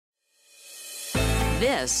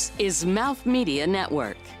This is Mouth Media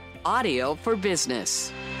Network, audio for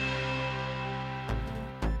business.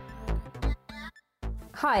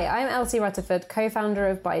 Hi, I'm Elsie Rutherford, co-founder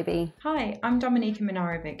of Bybee. Hi, I'm Dominika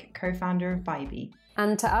Minarovic, co-founder of Bybee.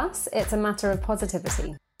 And to us, it's a matter of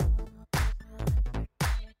positivity.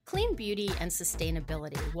 Clean beauty and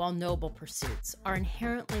sustainability, while noble pursuits, are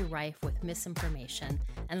inherently rife with misinformation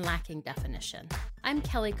and lacking definition. I'm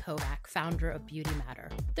Kelly Kovac, founder of Beauty Matter.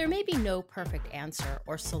 There may be no perfect answer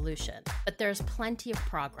or solution, but there's plenty of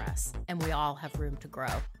progress, and we all have room to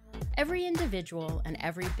grow. Every individual and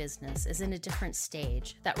every business is in a different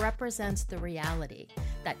stage that represents the reality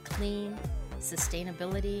that clean,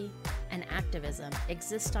 sustainability, and activism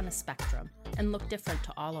exist on a spectrum and look different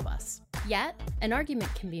to all of us. Yet, an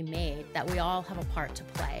argument can be made that we all have a part to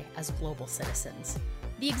play as global citizens.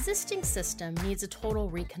 The existing system needs a total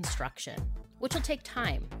reconstruction, which will take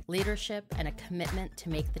time, leadership, and a commitment to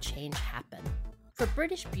make the change happen. For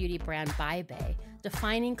British beauty brand Bybee,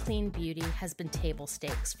 defining clean beauty has been table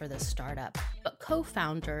stakes for this startup. But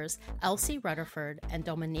co-founders Elsie Rutherford and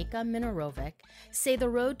Dominika Minarovic say the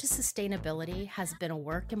road to sustainability has been a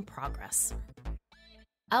work in progress.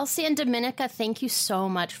 Elsie and Dominika, thank you so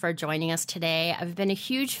much for joining us today. I've been a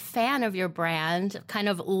huge fan of your brand, kind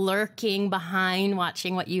of lurking behind,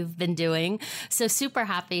 watching what you've been doing. So super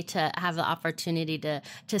happy to have the opportunity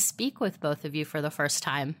to speak with both of you for the first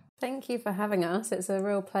time. Thank you for having us. It's a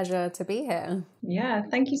real pleasure to be here. Yeah,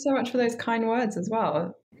 thank you so much for those kind words as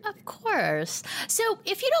well. Of course. So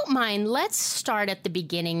if you don't mind, let's start at the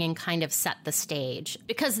beginning and kind of set the stage,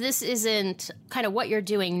 because this isn't kind of what you're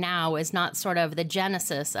doing now is not sort of the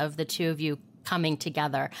genesis of the two of you coming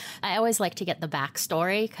together. I always like to get the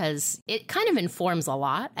backstory because it kind of informs a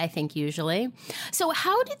lot, I think, usually. So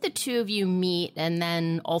how did the two of you meet and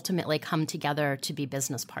then ultimately come together to be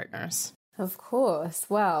business partners? Of course.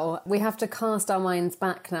 Well, we have to cast our minds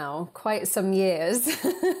back now, quite some years,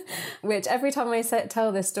 which every time I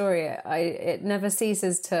tell this story, it never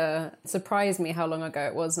ceases to surprise me how long ago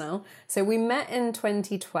it was now. So we met in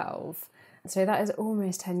 2012. So that is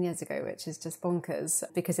almost 10 years ago, which is just bonkers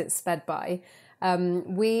because it's sped by.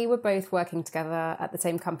 We were both working together at the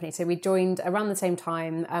same company. So we joined around the same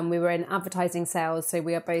time. We were in advertising sales. So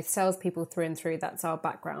we are both salespeople through and through. That's our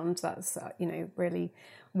background. That's, really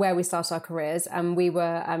where we started our careers. And we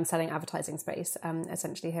were selling advertising space,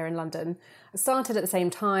 essentially here in London. Started at the same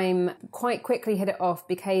time, quite quickly hit it off,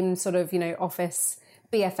 became sort of, office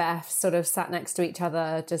BFFs, sort of sat next to each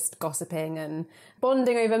other, just gossiping and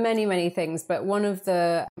bonding over many, many things. But one of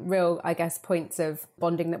the real, points of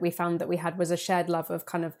bonding that we found that we had was a shared love of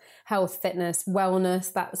kind of health, fitness,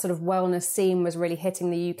 wellness. That sort of wellness scene was really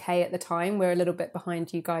hitting the UK at the time. We're a little bit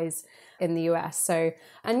behind you guys in the US. So,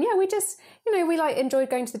 and yeah, we just, we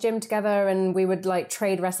enjoyed going to the gym together, and we would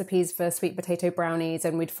trade recipes for sweet potato brownies,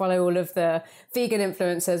 and we'd follow all of the vegan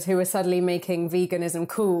influencers who were suddenly making veganism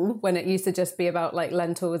cool when it used to just be about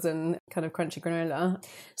lentils and kind of crunchy granola.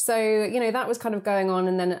 So, that was kind of going on.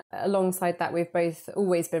 And then alongside that, we've both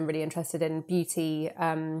always been really interested in beauty,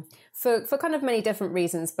 for kind of many different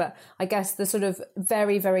reasons. But I guess the sort of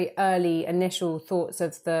very, very early initial thoughts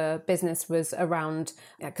of the business was around,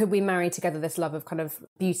 could we marry together this love of kind of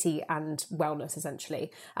beauty and wellness,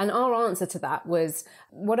 essentially? And our answer to that was,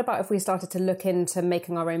 what about if we started to look into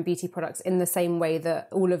making our own beauty products in the same way that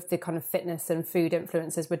all of the kind of fitness and food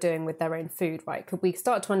influencers were doing with their own food, right? Could we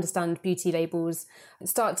start to understand beauty labels,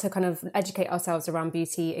 start to kind of educate ourselves around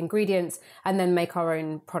beauty ingredients, and then make our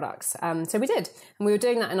own products? So we did. And we were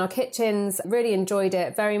doing that in our kitchens, really enjoyed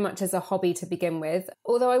it very much as a hobby to begin with.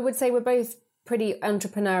 Although I would say we're both pretty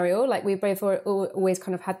entrepreneurial, we both always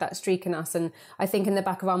kind of had that streak in us. And I think in the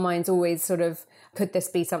back of our minds always sort of, could this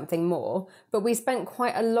be something more? But we spent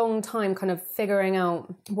quite a long time kind of figuring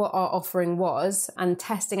out what our offering was and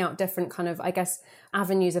testing out different kind of,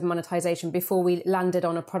 avenues of monetization before we landed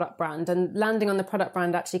on a product brand. And landing on the product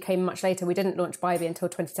brand actually came much later. We didn't launch Bybee until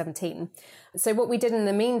 2017. So what we did in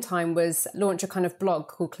the meantime was launch a kind of blog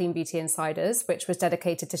called Clean Beauty Insiders, which was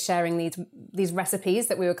dedicated to sharing these recipes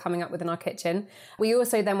that we were coming up with in our kitchen. We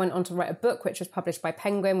also then went on to write a book, which was published by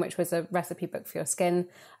Penguin, which was a recipe book for your skin.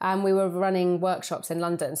 And we were running workshops in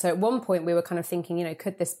London. So at one point we were kind of thinking,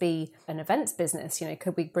 could this be an events business?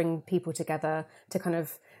 Could we bring people together to kind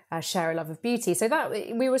of share a love of beauty. So that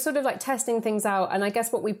we were sort of like testing things out. And I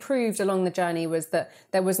guess what we proved along the journey was that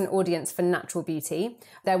there was an audience for natural beauty.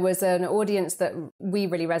 There was an audience that we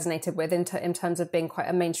really resonated with in terms of being quite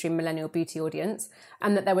a mainstream millennial beauty audience,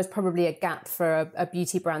 and that there was probably a gap for a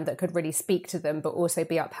beauty brand that could really speak to them, but also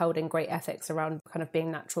be upheld in great ethics around kind of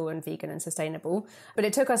being natural and vegan and sustainable. But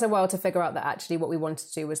it took us a while to figure out that actually what we wanted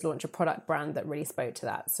to do was launch a product brand that really spoke to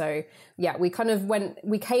that. So yeah, we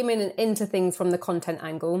came into things from the content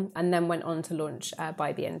angle, and then went on to launch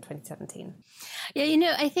Bybee in 2017.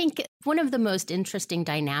 Yeah, I think one of the most interesting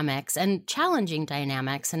dynamics and challenging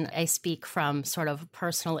dynamics, and I speak from sort of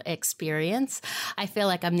personal experience, I feel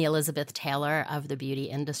like I'm the Elizabeth Taylor of the beauty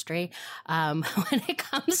industry. When it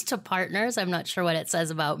comes to partners, I'm not sure what it says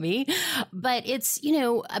about me, but it's,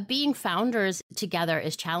 being founders together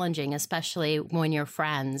is challenging, especially when you're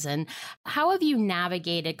friends. And how have you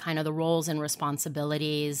navigated kind of the roles and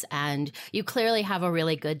responsibilities? And you clearly have a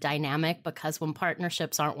really good dynamic, because when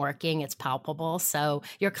partnerships aren't working, it's palpable. So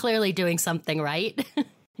you're clearly doing something right.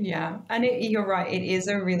 Yeah, and you're right. It is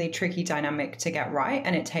a really tricky dynamic to get right,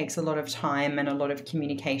 and it takes a lot of time and a lot of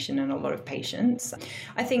communication and a lot of patience.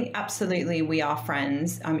 I think absolutely we are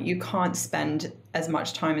friends. You can't spend as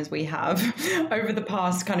much time as we have over the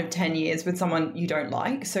past kind of 10 years with someone you don't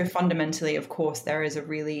like. So fundamentally, of course, there is a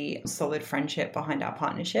really solid friendship behind our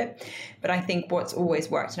partnership. But I think what's always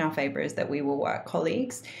worked in our favor is that we will work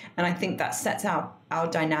colleagues. And I think that sets our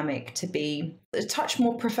dynamic to be a touch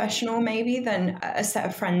more professional maybe than a set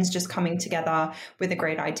of friends just coming together with a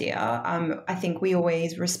great idea. I think we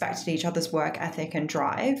always respected each other's work ethic and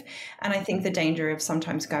drive. And I think the danger of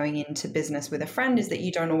sometimes going into business with a friend is that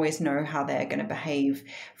you don't always know how they're going to behave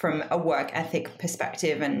from a work ethic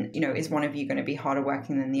perspective. And, is one of you going to be harder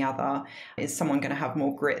working than the other? Is someone going to have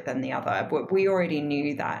more grit than the other? But we already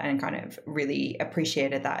knew that and kind of really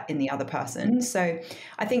appreciated that in the other person. So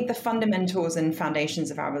I think the fundamentals and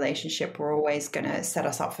foundations of our relationship were always going to set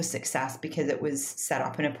us up for success because it was set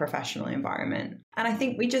up in a professional environment. And I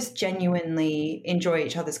think we just genuinely enjoy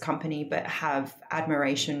each other's company, but have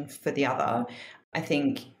admiration for the other. I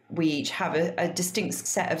think we each have a distinct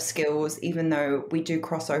set of skills, even though we do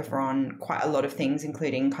cross over on quite a lot of things,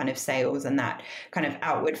 including kind of sales and that kind of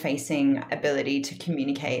outward facing ability to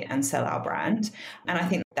communicate and sell our brand. And I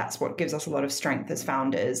think that's what gives us a lot of strength as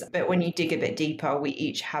founders. But when you dig a bit deeper, we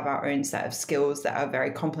each have our own set of skills that are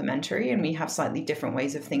very complementary, and we have slightly different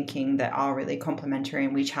ways of thinking that are really complementary,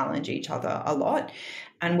 and we challenge each other a lot.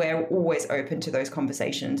 And we're always open to those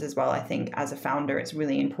conversations as well. I think as a founder, it's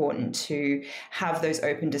really important to have those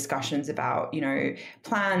open discussions about,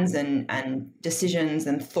 plans and decisions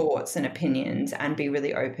and thoughts and opinions, and be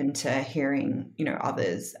really open to hearing,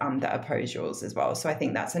 others that oppose yours as well. So I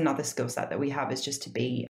think that's another skill set that we have, is just to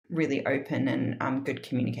be really open and good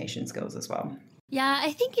communication skills as well. Yeah,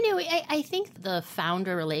 I think, I think the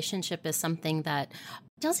founder relationship is something that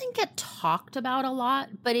doesn't get talked about a lot,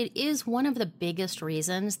 but it is one of the biggest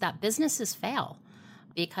reasons that businesses fail.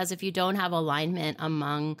 Because if you don't have alignment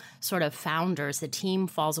among sort of founders, the team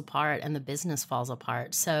falls apart and the business falls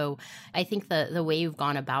apart. So I think the way you've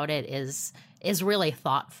gone about it is really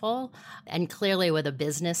thoughtful and clearly with a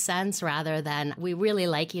business sense, rather than we really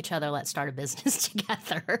like each other, let's start a business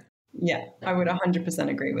together. Yeah, I would 100%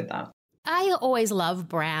 agree with that. I always love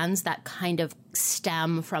brands that kind of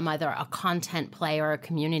stem from either a content play or a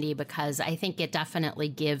community, because I think it definitely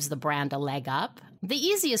gives the brand a leg up. The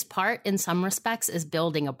easiest part in some respects is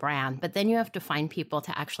building a brand, but then you have to find people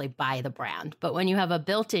to actually buy the brand. But when you have a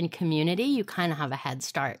built-in community, you kind of have a head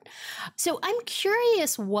start. So I'm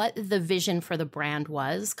curious what the vision for the brand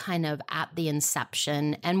was kind of at the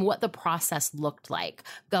inception, and what the process looked like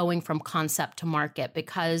going from concept to market,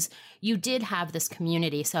 because you did have this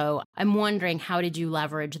community. So I'm wondering, how did you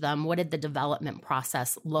leverage them? What did the development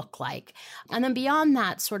process look like? And then beyond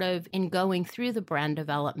that, sort of in going through the brand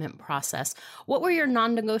development process, what were your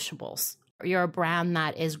non-negotiables? You're a brand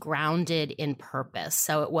that is grounded in purpose.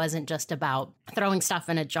 So it wasn't just about throwing stuff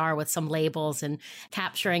in a jar with some labels and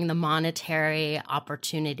capturing the monetary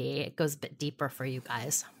opportunity. It goes a bit deeper for you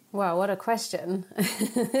guys. Wow, what a question.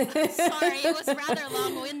 Sorry, it was rather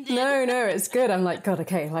long-winded. No, it's good. I'm like, God,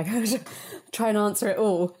 okay, try and answer it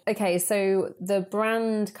all. Okay, so the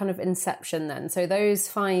brand kind of inception then. So those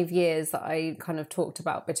 5 years that I kind of talked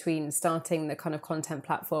about between starting the kind of content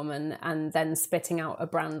platform and then spitting out a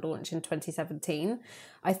brand launch in 2017,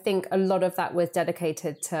 I think a lot of that was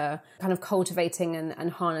dedicated to kind of cultivating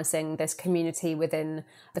and harnessing this community within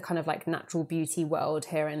the kind of like natural beauty world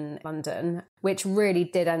here in London, which really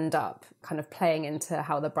did end up kind of playing into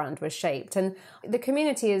how the brand was shaped. And the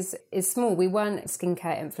community is small. We weren't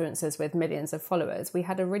skincare influencers with millions of followers. We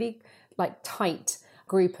had a really like tight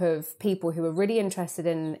group of people who were really interested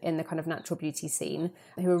in the kind of natural beauty scene,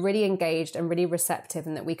 who were really engaged and really receptive,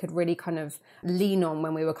 and that we could really kind of lean on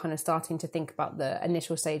when we were kind of starting to think about the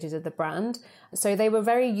initial stages of the brand. So they were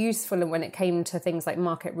very useful when it came to things like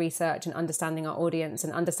market research and understanding our audience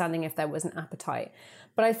and understanding if there was an appetite.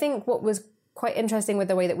 But I think what was quite interesting with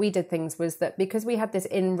the way that we did things was that because we had this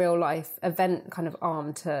in real life event kind of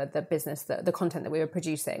arm to the business, the content that we were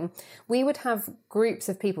producing, we would have groups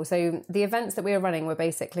of people. So the events that we were running were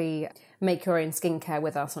basically make your own skincare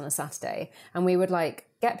with us on a Saturday. And we would like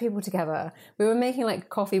get people together. We were making like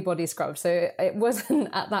coffee body scrubs. So it wasn't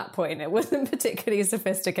at that point, it wasn't particularly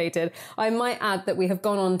sophisticated. I might add that we have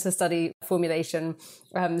gone on to study formulation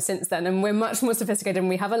since then, and we're much more sophisticated, and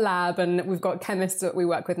we have a lab and we've got chemists that we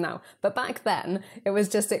work with now. But back then it was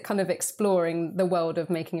just it kind of exploring the world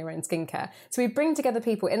of making your own skincare. So we bring together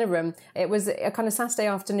people in a room. It was a kind of Saturday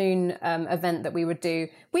afternoon event that we would do.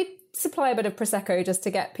 We'd supply a bit of Prosecco just to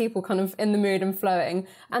get people kind of in the mood and flowing.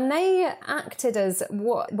 And they acted as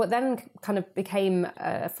what then kind of became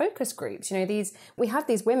focus groups. You know, we had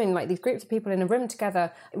these women, like these groups of people in a room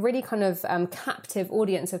together, really kind of captive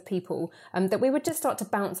audience of people that we would just start to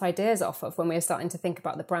bounce ideas off of when we were starting to think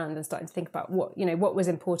about the brand and starting to think about what was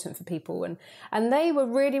important for people. And they were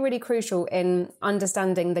really, really crucial in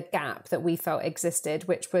understanding the gap that we felt existed,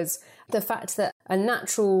 which was the fact that a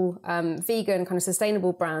natural, vegan, kind of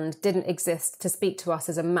sustainable brand didn't exist to speak to us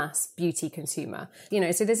as a mass beauty consumer. You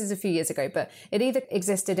know, so this is a few years ago, but it either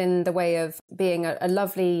existed in the way of being a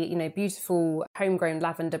lovely, you know, beautiful homegrown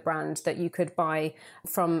lavender brand that you could buy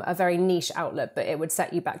from a very niche outlet, but it would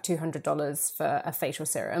set you back $200 for a facial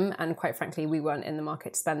serum. And quite frankly, we weren't in the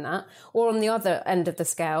market to spend that. Or on the other end of the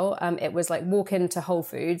scale, it was like walk into Whole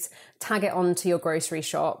Foods, tag it onto your grocery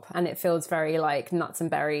shop, and it feels very like nuts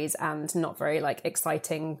and berries and not very like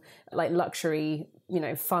exciting, like luxury, you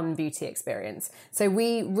know, fun beauty experience. So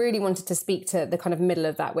we really wanted to speak to the kind of middle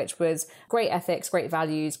of that, which was great ethics, great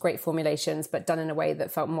values, great formulations, but done in a way that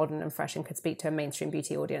felt modern and fresh and could speak to a mainstream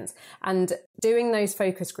beauty audience. And doing those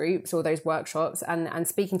focus groups or those workshops and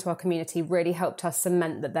speaking to our community really helped us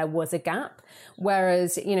cement that there was a gap.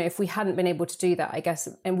 Whereas, you know, if we hadn't been able to do that, I guess,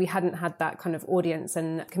 and we hadn't had that kind of audience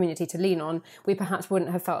and community to lean on, we perhaps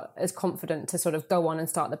wouldn't have felt as confident to sort of go on and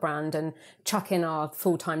start the brand and chuck in our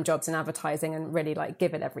full-time jobs in advertising and really like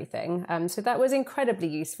give it everything. So that was incredibly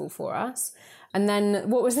useful for us. And then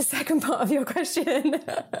what was the second part of your question?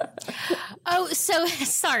 Oh, so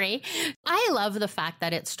sorry. I love the fact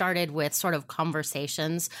that it started with sort of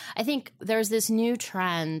conversations. I think there's this new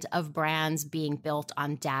trend of brands being built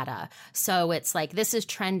on data. So it's like, this is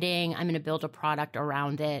trending. I'm going to build a product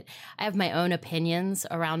around it. I have my own opinions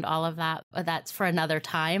around all of that. But that's for another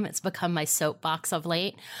time. It's become my soapbox of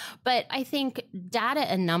late. But I think data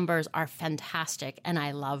and numbers are fantastic and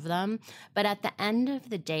I love them. But at the end of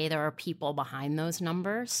the day, there are people behind those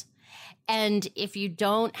numbers. And if you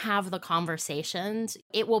don't have the conversations,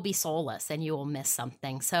 it will be soulless and you will miss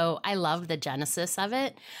something. So I love the genesis of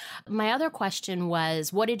it. My other question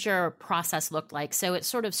was, what did your process look like? So it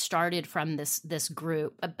sort of started from this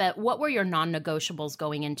group, but what were your non-negotiables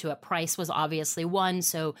going into it? Price was obviously one,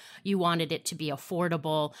 so you wanted it to be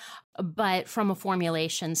affordable. But from a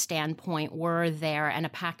formulation standpoint, and a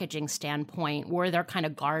packaging standpoint, were there kind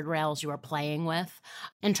of guardrails you were playing with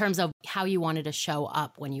in terms of how you wanted to show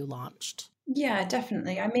up when you launched? Yeah,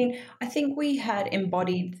 definitely. I mean, I think we had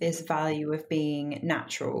embodied this value of being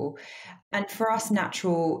natural. And for us,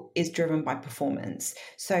 natural is driven by performance.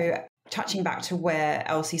 So touching back to where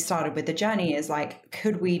Elsie started with the journey is like,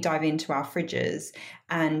 could we dive into our fridges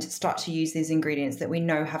and start to use these ingredients that we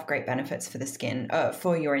know have great benefits for the skin,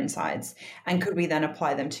 for your insides? And could we then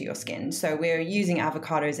apply them to your skin? So we're using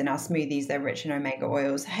avocados in our smoothies. They're rich in omega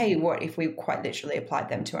oils. Hey, what if we quite literally applied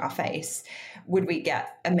them to our face? Would we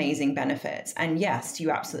get amazing benefits? And yes,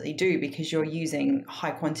 you absolutely do, because you're using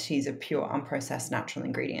high quantities of pure, unprocessed natural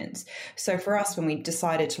ingredients. So for us, when we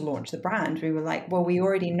decided to launch the brand, we were like, well, we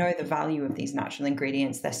already know the value of these natural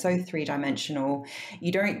ingredients. They're so three-dimensional.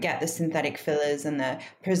 You don't get the synthetic fillers and the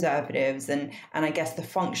preservatives and I guess the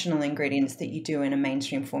functional ingredients that you do in a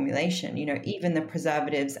mainstream formulation. You know, even the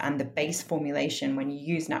preservatives and the base formulation, when you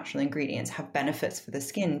use natural ingredients, have benefits for the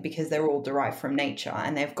skin because they're all derived from nature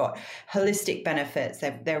and they've got holistic benefits.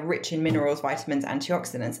 They're rich in minerals, vitamins,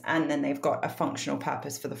 antioxidants, and then they've got a functional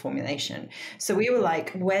purpose for the formulation. So we were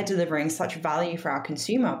like, we're delivering such value for our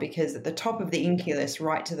consumer because at the top of the INCI list,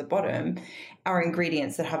 right to the bottom, bottom are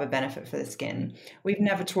ingredients that have a benefit for the skin. We've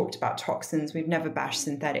never talked about toxins. We've never bashed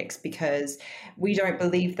synthetics because we don't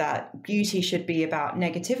believe that beauty should be about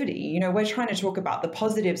negativity. We're trying to talk about the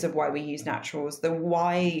positives of why we use naturals, the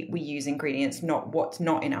why we use ingredients, not what's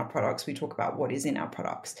not in our products. We talk about what is in our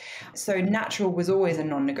products. So natural was always a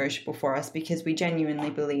non-negotiable for us because we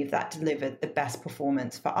genuinely believe that delivered the best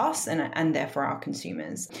performance for us and therefore our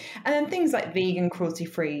consumers. And then things like vegan,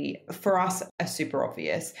 cruelty-free, for us are super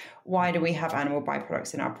obvious. Why do we have animal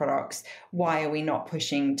byproducts in our products? Why are we not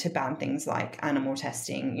pushing to ban things like animal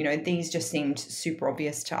testing? These just seemed super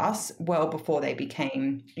obvious to us well before they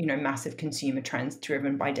became, massive consumer trends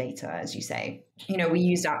driven by data, as you say. We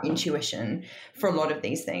used our intuition for a lot of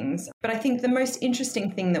these things. But I think the most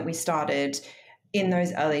interesting thing that we started in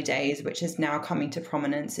those early days, which is now coming to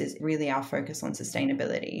prominence, is really our focus on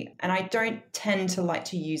sustainability. And I don't tend to like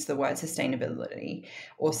to use the word sustainability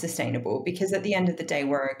or sustainable because at the end of the day,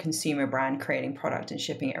 we're a consumer brand creating product and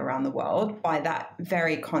shipping it around the world. By that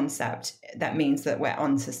very concept, that means that we're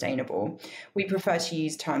unsustainable. We prefer to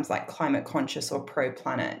use terms like climate conscious or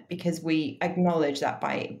pro-planet because we acknowledge that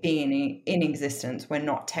by being in existence, we're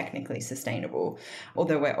not technically sustainable,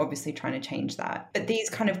 although we're obviously trying to change that. But these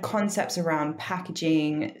kind of concepts around packaging,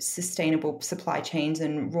 sustainable supply chains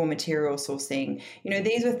and raw material sourcing,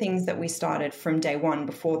 these were things that we started from day one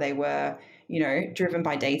before they were, driven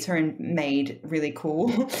by data and made really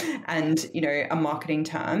cool and, a marketing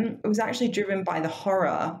term. It was actually driven by the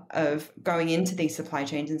horror of going into these supply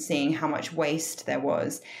chains and seeing how much waste there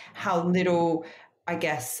was, how little,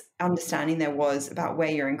 understanding there was about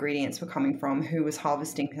where your ingredients were coming from, who was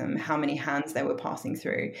harvesting them, how many hands they were passing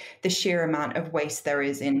through, the sheer amount of waste there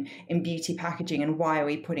is in beauty packaging, and why are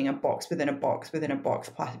we putting a box within a box within a box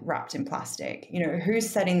wrapped in plastic? Who's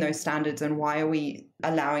setting those standards and why are we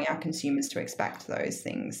allowing our consumers to expect those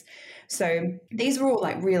things? So these were all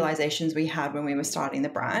like realizations we had when we were starting the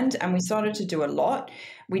brand, and we started to do a lot.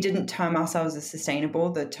 We didn't term ourselves as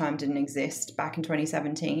sustainable. The term didn't exist back in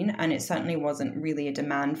 2017, and it certainly wasn't really a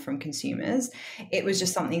demand from consumers. It was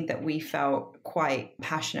just something that we felt quite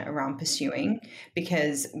passionate around pursuing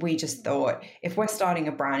because we just thought if we're starting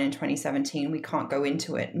a brand in 2017, we can't go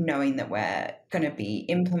into it knowing that we're going to be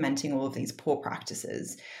implementing all of these poor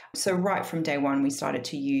practices. So right from day one, we started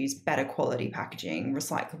to use better quality packaging,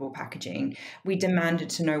 recyclable packaging. We demanded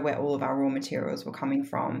to know where all of our raw materials were coming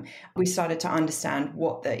from. We started to understand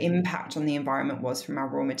what the impact on the environment was from our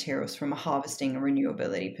raw materials from a harvesting and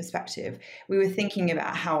renewability perspective. We were thinking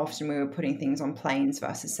about how often we were putting things on planes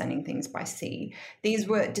versus sending things by sea. These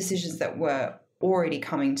were decisions that were already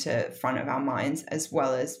coming to front of our minds as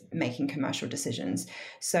well as making commercial decisions.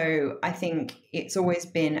 So I think it's always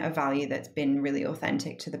been a value that's been really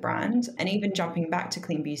authentic to the brand. And even jumping back to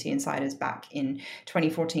Clean Beauty Insiders back in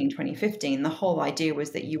 2014, 2015, the whole idea was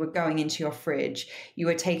that you were going into your fridge, you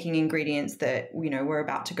were taking ingredients that, were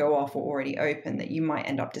about to go off or already open that you might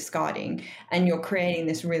end up discarding, and you're creating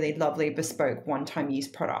this really lovely bespoke one-time use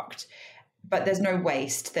product. But there's no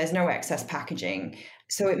waste, there's no excess packaging.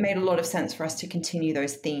 So it made a lot of sense for us to continue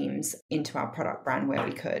those themes into our product brand where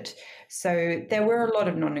we could. So there were a lot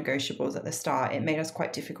of non-negotiables at the start. It made us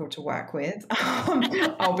quite difficult to work with.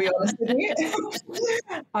 I'll be honest with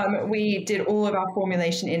you. We did all of our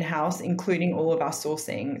formulation in-house, including all of our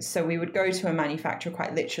sourcing. So we would go to a manufacturer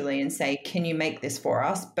quite literally and say, can you make this for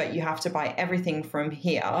us? But you have to buy everything from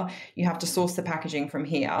here. You have to source the packaging from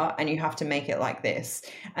here, and you have to make it like this.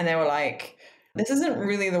 And they were like, this isn't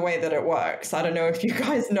really the way that it works. I don't know if you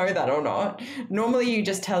guys know that or not. Normally you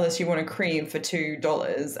just tell us you want a cream for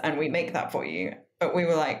 $2 and we make that for you. But we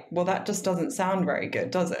were like, well, that just doesn't sound very good,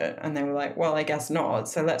 does it? And they were like, well, I guess not.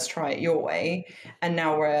 So let's try it your way. And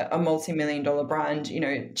now we're a multi-million-dollar brand,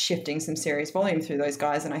 shifting some serious volume through those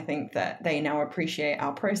guys. And I think that they now appreciate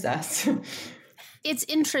our process. It's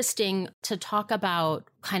interesting to talk about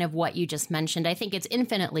kind of what you just mentioned. I think it's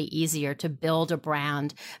infinitely easier to build a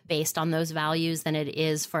brand based on those values than it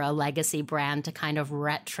is for a legacy brand to kind of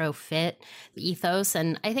retrofit ethos.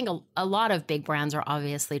 And I think a lot of big brands are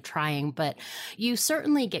obviously trying, but you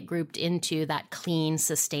certainly get grouped into that clean,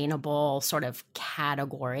 sustainable sort of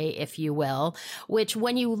category, if you will, which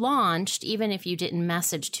when you launched, even if you didn't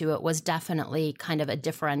message to it, was definitely kind of a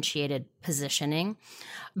differentiated positioning.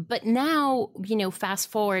 But now,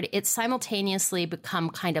 fast forward, it's simultaneously become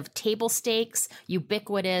kind of table stakes,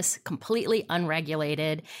 ubiquitous, completely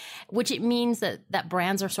unregulated, which it means that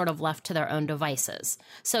brands are sort of left to their own devices.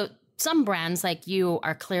 So some brands like you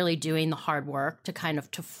are clearly doing the hard work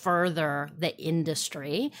to further the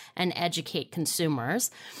industry and educate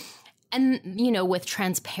consumers. And, with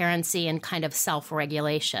transparency and kind of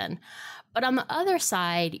self-regulation. But on the other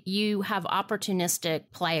side, you have opportunistic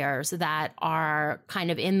players that are kind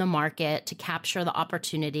of in the market to capture the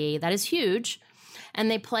opportunity that is huge. And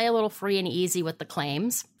they play a little free and easy with the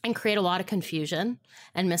claims and create a lot of confusion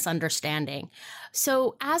and misunderstanding.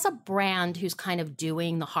 So as a brand who's kind of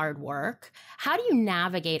doing the hard work, how do you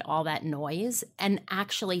navigate all that noise and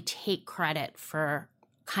actually take credit for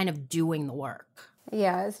kind of doing the work?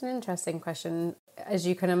 Yeah, it's an interesting question. As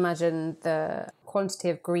you can imagine, the quantity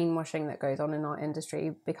of greenwashing that goes on in our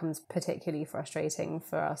industry becomes particularly frustrating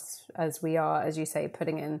for us as we are, as you say,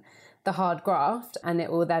 putting in the hard graft, and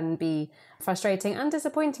it will then be frustrating and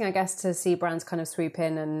disappointing, I guess, to see brands kind of swoop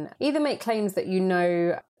in and either make claims that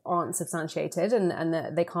aren't substantiated and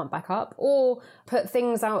that they can't back up, or put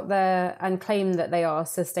things out there and claim that they are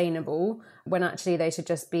sustainable when actually they should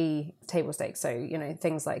just be table stakes. So,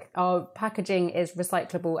 things like our packaging is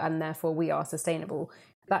recyclable and therefore we are sustainable.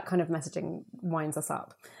 That kind of messaging winds us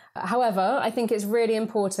up. However, I think it's really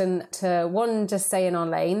important to, one, just stay in our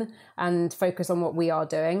lane and focus on what we are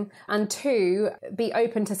doing, and two, be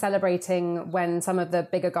open to celebrating when some of the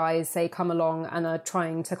bigger guys, say, come along and are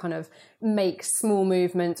trying to kind of make small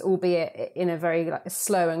movements, albeit in a very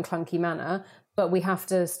slow and clunky manner. But we have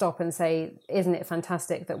to stop and say, isn't it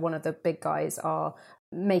fantastic that one of the big guys are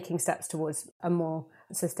making steps towards a more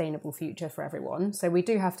sustainable future for everyone? So we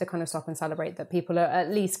do have to kind of stop and celebrate that people are at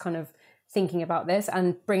least kind of thinking about this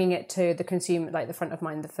and bringing it to the consumer, like the front of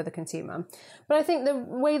mind for the consumer. But I think the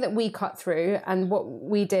way that we cut through and what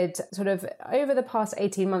we did sort of over the past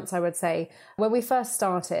 18 months, I would say, when we first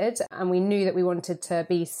started and we knew that we wanted to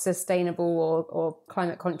be sustainable or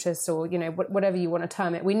climate conscious or, whatever you want to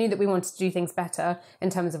term it, we knew that we wanted to do things better in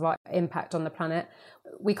terms of our impact on the planet.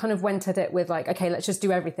 We kind of went at it with like, okay, let's just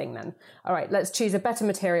do everything then. All right, let's choose a better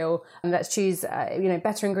material and let's choose,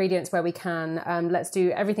 better ingredients where we can. Let's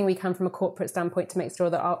do everything we can from a corporate standpoint to make sure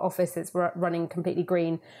that our office is running completely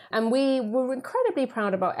green. And we were incredibly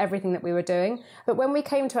proud about everything that we were doing. But when we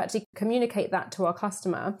came to actually communicate that to our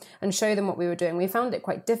customer and show them what we were doing, we found it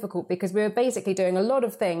quite difficult because we were basically doing a lot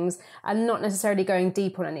of things and not necessarily going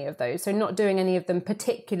deep on any of those. So not doing any of them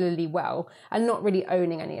particularly well and not really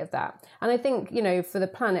owning any of that. And I think, for the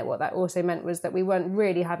planet, what that also meant was that we weren't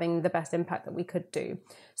really having the best impact that we could do.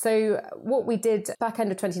 So what we did back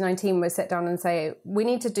end of 2019 was sit down and say, we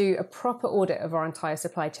need to do a proper audit of our entire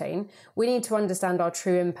supply chain. We need to understand our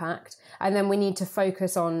true impact. And then we need to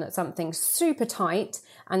focus on something super tight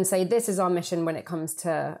and say, this is our mission when it comes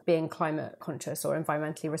to being climate conscious or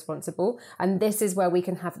environmentally responsible. And this is where we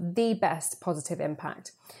can have the best positive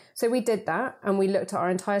impact. So we did that and we looked at our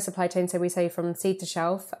entire supply chain. So we say from seed to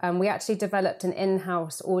shelf, and we actually developed an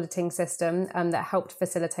in-house auditing system that helped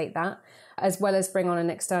facilitate that, as well as bring on an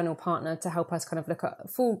external partner to help us kind of look at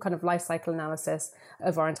full kind of life cycle analysis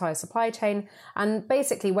of our entire supply chain. And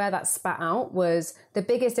basically where that spat out was the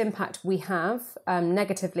biggest impact we have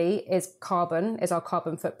negatively is our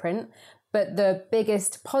carbon footprint. But the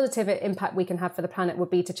biggest positive impact we can have for the planet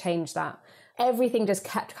would be to change that. Everything just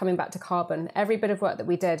kept coming back to carbon. Every bit of work that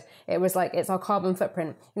we did, it was like, it's our carbon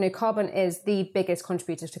footprint. Carbon is the biggest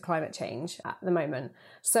contributor to climate change at the moment.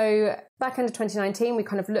 So back into 2019, we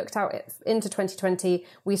kind of looked out into 2020.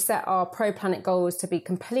 We set our pro-planet goals to be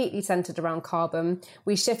completely centered around carbon.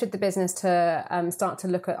 We shifted the business to start to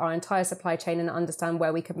look at our entire supply chain and understand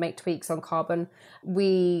where we could make tweaks on carbon.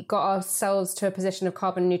 We got ourselves to a position of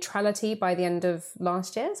carbon neutrality by the end of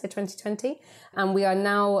last year, so 2020. And we are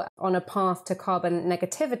now on a path to carbon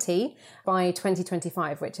negativity by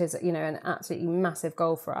 2025, which is, an absolutely massive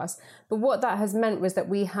goal for us. But what that has meant was that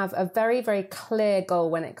we have a very, very clear goal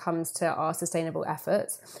when it comes to our sustainable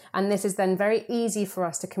efforts. And this is then very easy for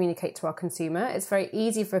us to communicate to our consumer. It's very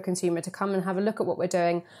easy for a consumer to come and have a look at what we're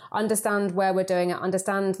doing, understand where we're doing it,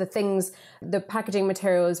 understand the things, the packaging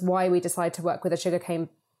materials, why we decide to work with a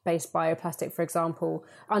sugarcane-based bioplastic, for example,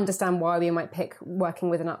 understand why we might pick working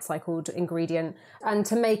with an upcycled ingredient, and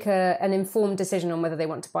to make an informed decision on whether they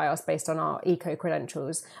want to buy us based on our eco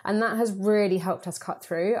credentials. And that has really helped us cut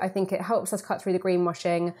through. I think it helps us cut through the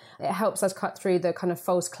greenwashing. It helps us cut through the kind of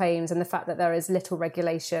false claims and the fact that there is little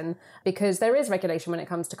regulation, because there is regulation when it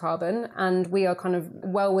comes to carbon, and we are kind of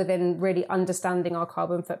well within really understanding our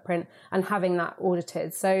carbon footprint and having that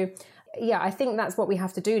audited. So yeah, I think that's what we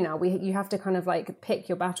have to do now. You have to kind of like pick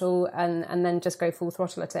your battle and then just go full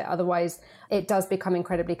throttle at it. Otherwise, it does become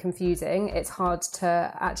incredibly confusing. It's hard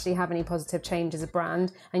to actually have any positive change as a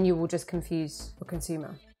brand, and you will just confuse your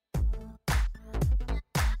consumer.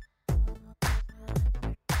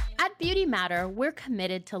 At Beauty Matter, we're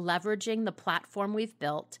committed to leveraging the platform we've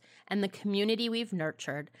built and the community we've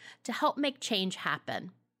nurtured to help make change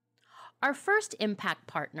happen. Our first impact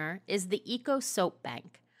partner is the Eco Soap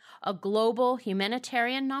Bank, a global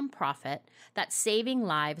humanitarian nonprofit that's saving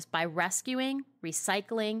lives by rescuing,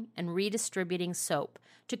 recycling, and redistributing soap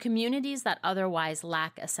to communities that otherwise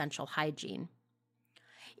lack essential hygiene.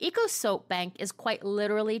 Eco Soap Bank is quite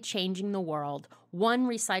literally changing the world, one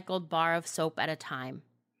recycled bar of soap at a time.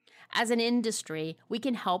 As an industry, we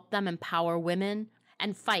can help them empower women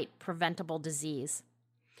and fight preventable disease.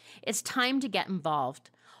 It's time to get involved.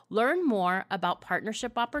 Learn more about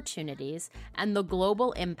partnership opportunities and the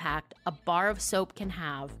global impact a bar of soap can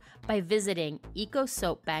have by visiting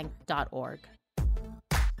ecosoapbank.org.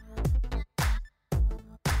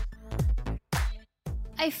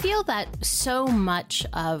 I feel that so much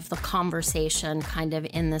of the conversation kind of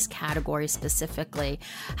in this category specifically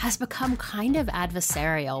has become kind of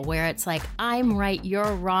adversarial, where it's like, I'm right,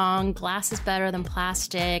 you're wrong, glass is better than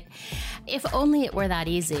plastic. If only it were that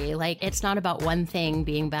easy. Like, it's not about one thing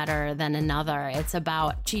being better than another. It's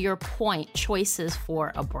about, to your point, choices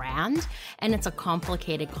for a brand, and it's a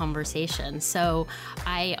complicated conversation. So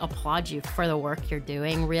I applaud you for the work you're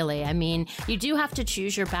doing, really. I mean, you do have to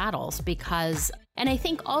choose your battles and I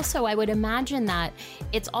think also I would imagine that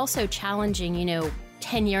it's also challenging,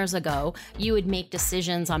 10 years ago, you would make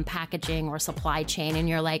decisions on packaging or supply chain and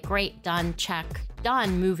you're like, great, done, check,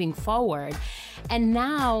 done, moving forward. And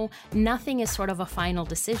now nothing is sort of a final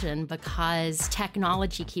decision because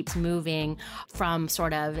technology keeps moving from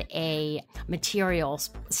sort of a materials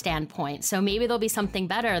standpoint. So maybe there'll be something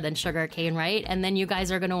better than sugarcane, right? And then you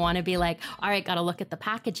guys are going to want to be like, all right, got to look at the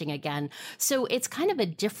packaging again. So it's kind of a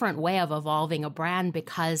different way of evolving a brand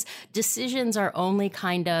because decisions are only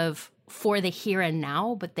kind of for the here and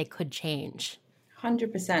now, but they could change.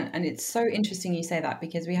 100%. And it's so interesting you say that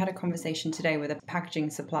because we had a conversation today with a packaging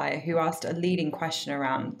supplier who asked a leading question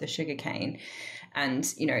around the sugarcane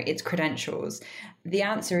and, its credentials. The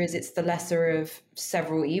answer is it's the lesser of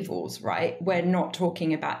several evils, right? We're not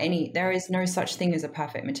talking about there is no such thing as a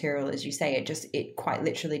perfect material, as you say. It quite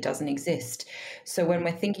literally doesn't exist. So when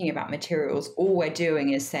we're thinking about materials, all we're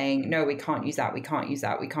doing is saying, no, we can't use that. We can't use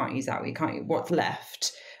that. We can't use that. What's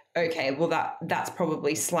left? Okay, well, that's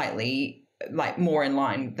probably slightly more in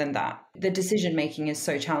line than that. The decision making is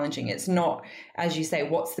so challenging. It's not, as you say,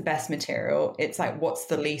 what's the best material? It's like, what's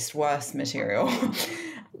the least worst material?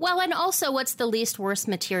 Well, and also what's the least worst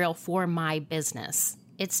material for my business?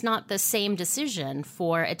 It's not the same decision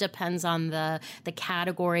it depends on the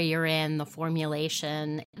category you're in, the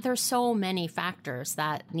formulation. There's so many factors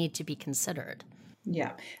that need to be considered.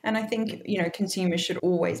 Yeah. And I think, consumers should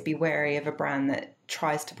always be wary of a brand that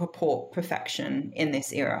tries to purport perfection in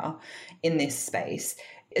this era, in this space.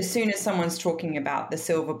 As soon as someone's talking about the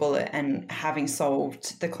silver bullet and having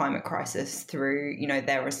solved the climate crisis through,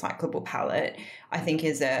 their recyclable palette, I think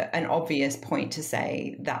is an obvious point to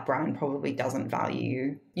say that brand probably doesn't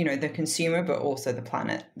value, the consumer, but also the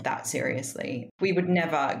planet that seriously. We would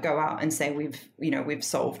never go out and say we've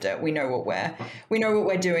solved it. We know what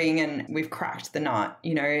we're doing and we've cracked the nut.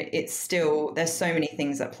 It's still, there's so many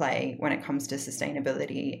things at play when it comes to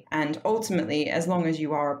sustainability. And ultimately, as long as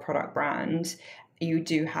you are a product brand, you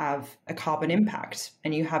do have a carbon impact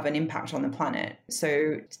and you have an impact on the planet.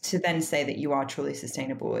 So to then say that you are truly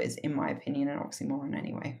sustainable is, in my opinion, an oxymoron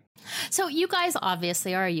anyway. So you guys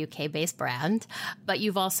obviously are a UK-based brand, but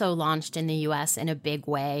you've also launched in the US in a big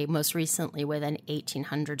way, most recently with an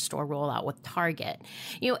 1,800 store rollout with Target.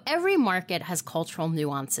 Every market has cultural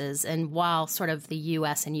nuances, and while sort of the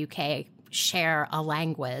US and UK share a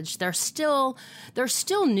language, there's still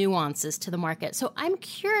nuances to the market. So I'm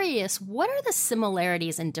curious, what are the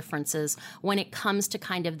similarities and differences when it comes to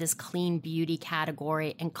kind of this clean beauty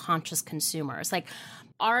category and conscious consumers? Like,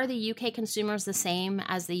 are the UK consumers the same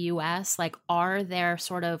as the US? Like, are there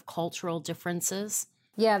sort of cultural differences?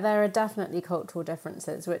 Yeah, there are definitely cultural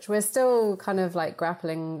differences, which we're still kind of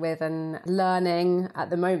grappling with and learning at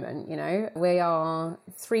the moment. We are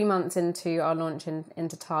 3 months into our launch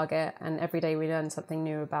into Target, and every day we learn something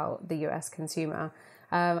new about the US consumer.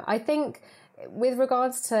 I think with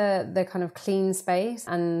regards to the kind of clean space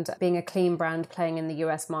and being a clean brand playing in the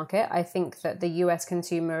US market, I think that the US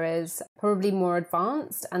consumer is probably more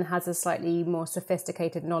advanced and has a slightly more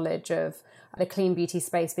sophisticated knowledge of the clean beauty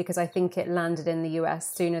space, because I think it landed in the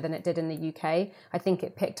US sooner than it did in the UK. I think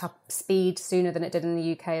it picked up speed sooner than it did in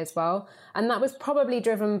the UK as well. And that was probably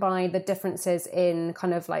driven by the differences in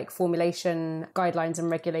kind of formulation guidelines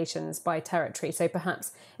and regulations by territory. So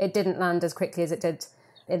perhaps it didn't land as quickly as it did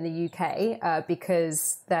in the UK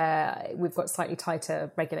because we've got slightly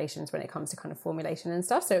tighter regulations when it comes to kind of formulation and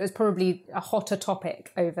stuff. So it was probably a hotter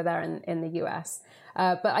topic over there in the US.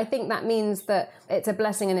 But I think that means that it's a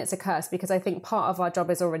blessing and it's a curse, because I think part of our job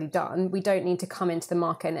is already done. We don't need to come into the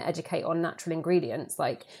market and educate on natural ingredients.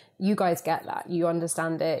 you guys get that. You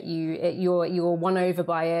understand it. You're won over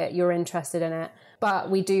by it. You're interested in it.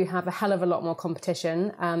 But we do have a hell of a lot more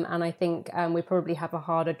competition. And I think we probably have a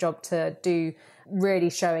harder job to do, really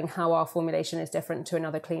showing how our formulation is different to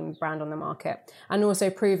another clean brand on the market. And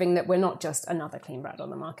also proving that we're not just another clean brand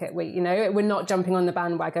on the market. We're not jumping on the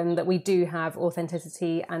bandwagon, that we do have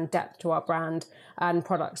authenticity and depth to our brand and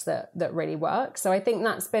products that really work. So I think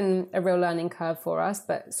that's been a real learning curve for us,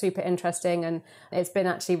 but super interesting. And it's been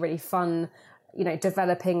actually really fun,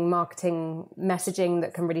 developing marketing messaging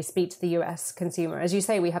that can really speak to the US consumer. As you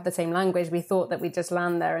say, we have the same language. We thought that we'd just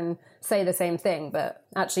land there and say the same thing, but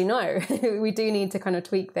actually no, we do need to kind of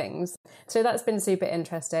tweak things. So that's been super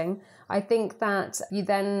interesting. I think that you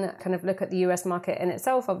then kind of look at the US market in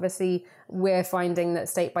itself. Obviously, we're finding that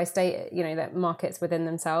state by state, that markets within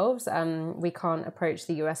themselves, we can't approach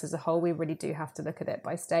the US as a whole. We really do have to look at it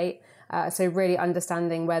by state. So really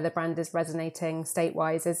understanding where the brand is resonating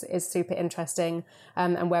state-wise is super interesting,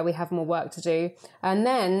 and where we have more work to do. And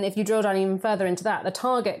then if you drill down even further into that, the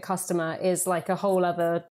target customer is like a whole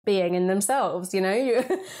other being in themselves,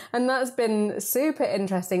 and that's been super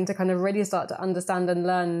interesting to kind of really start to understand and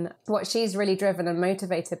learn what she's really driven and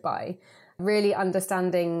motivated by. Really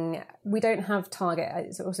understanding, we don't have Target.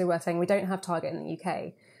 It's also worth saying we don't have Target in the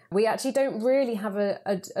UK. We actually don't really have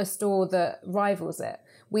a store that rivals it.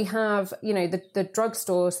 We have, the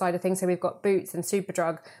drugstore side of things. So we've got Boots and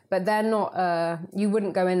Superdrug, but they're not, you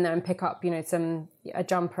wouldn't go in there and pick up, a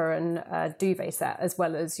jumper and a duvet set as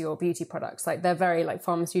well as your beauty products. Like they're very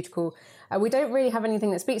pharmaceutical. We don't really have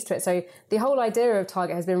anything that speaks to it. So the whole idea of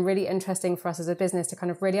Target has been really interesting for us as a business to kind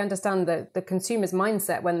of really understand the consumer's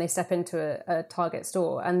mindset when they step into a Target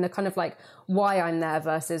store, and the kind of why I'm there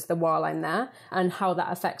versus the while I'm there, and how that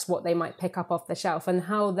affects what they might pick up off the shelf, and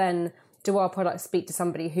how then do our products speak to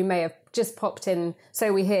somebody who may have just popped in.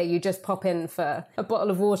 So we hear you just pop in for a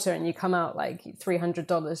bottle of water and you come out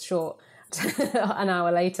 $300 short an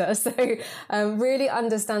hour later. So really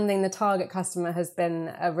understanding the target customer has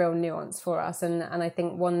been a real nuance for us. And I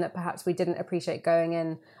think one that perhaps we didn't appreciate going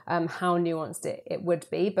in, how nuanced it would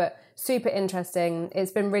be, but super interesting.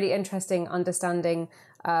 It's been really interesting understanding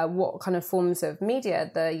what kind of forms of media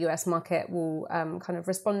the US market will kind of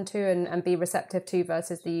respond to and be receptive to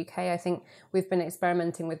versus the UK. I think we've been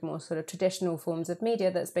experimenting with more sort of traditional forms of media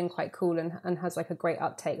that's been quite cool and has a great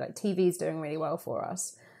uptake. TV's doing really well for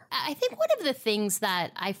us. I think one of the things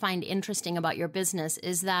that I find interesting about your business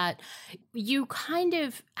is that you kind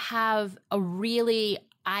of have a really,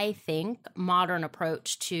 I think, modern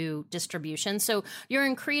approach to distribution. So you're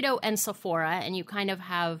in Credo and Sephora, and you kind of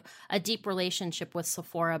have a deep relationship with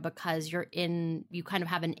Sephora because you kind of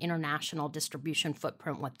have an international distribution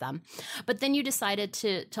footprint with them. But then you decided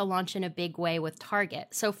to launch in a big way with Target.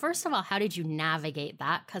 So first of all, how did you navigate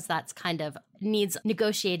that? Because that's kind of needs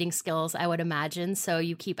negotiating skills, I would imagine, so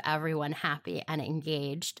you keep everyone happy and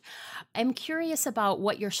engaged. I'm curious about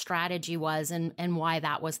what your strategy was and why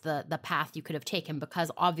that was the path you could have taken,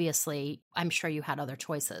 because obviously I'm sure you had other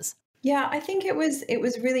choices. Yeah, I think it was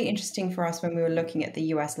really interesting for us when we were looking at the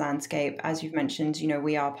US landscape. As you've mentioned,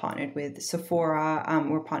 we are partnered with Sephora,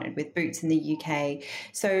 we're partnered with Boots in the UK.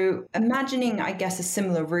 So imagining, I guess, a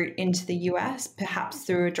similar route into the US, perhaps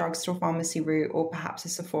through a drugstore pharmacy route or perhaps a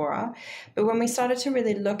Sephora. But when we started to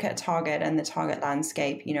really look at Target and the Target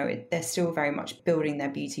landscape, they're still very much building their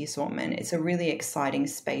beauty assortment. It's a really exciting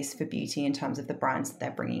space for beauty in terms of the brands that they're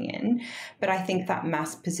bringing in. But I think that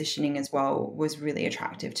mass positioning as well was really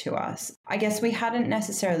attractive to us. I guess we hadn't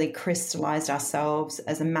necessarily crystallized ourselves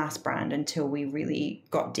as a mass brand until we really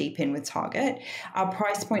got deep in with Target. Our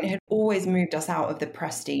price point had always moved us out of the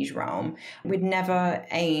prestige realm. We'd never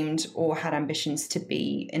aimed or had ambitions to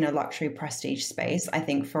be in a luxury prestige space. I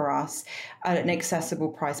think for us, an accessible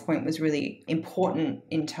price point was really important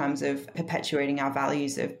in terms of perpetuating our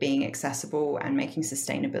values of being accessible and making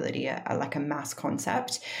sustainability a mass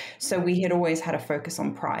concept. So we had always had a focus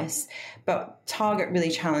on price, but Target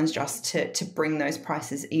really challenged us to bring those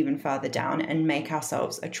prices even further down and make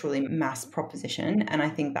ourselves a truly mass proposition. And I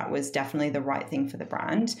think that was definitely the right thing for the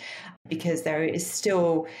brand, because there is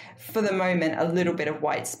still, for the moment, a little bit of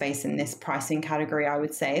white space in this pricing category. I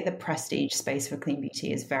would say the prestige space for clean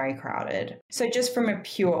beauty is very crowded. So just from a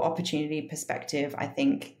pure opportunity perspective, I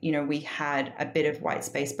think, we had a bit of white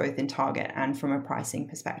space both in Target and from a pricing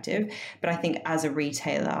perspective. But I think as a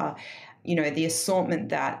retailer, The assortment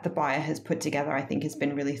that the buyer has put together, I think, has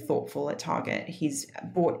been really thoughtful at Target. He's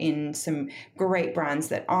brought in some great brands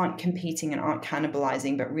that aren't competing and aren't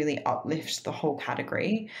cannibalizing, but really uplift the whole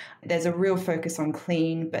category. There's a real focus on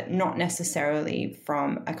clean, but not necessarily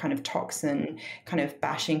from a kind of toxin kind of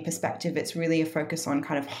bashing perspective. It's really a focus on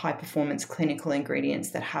kind of high performance clinical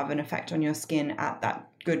ingredients that have an effect on your skin at that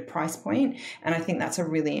good price point. And I think that's a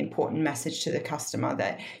really important message to the customer,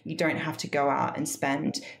 that you don't have to go out and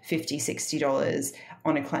spend $50, $60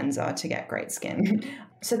 on a cleanser to get great skin.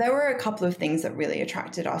 So there were a couple of things that really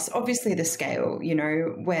attracted us. Obviously the scale,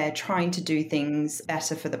 we're trying to do things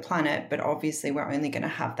better for the planet, but obviously we're only going to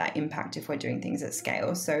have that impact if we're doing things at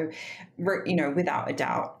scale. So, without a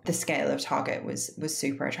doubt, the scale of Target was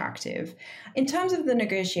super attractive. In terms of the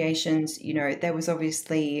negotiations, there was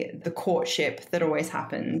obviously the courtship that always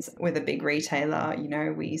happens with a big retailer.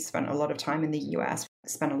 We spent a lot of time in the US,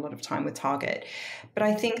 spent a lot of time with Target. But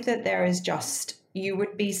I think that there is you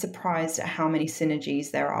would be surprised at how many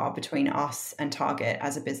synergies there are between us and Target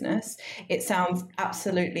as a business. It sounds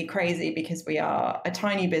absolutely crazy because we are a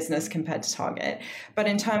tiny business compared to Target. But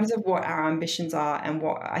in terms of what our ambitions are and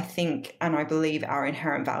what I think and I believe our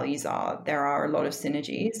inherent values are, there are a lot of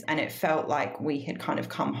synergies. And it felt like we had kind of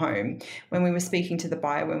come home. When we were speaking to the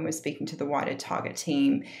buyer, when we were speaking to the wider Target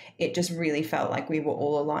team, it just really felt like we were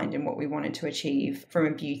all aligned in what we wanted to achieve from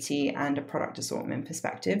a beauty and a product assortment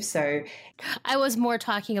perspective. So I was more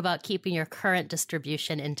talking about keeping your current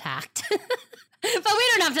distribution intact. But we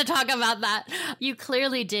don't have to talk about that. You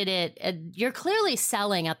clearly did it. You're clearly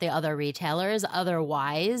selling at the other retailers.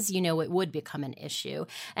 Otherwise, it would become an issue.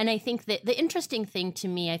 And I think that the interesting thing to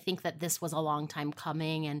me, I think that this was a long time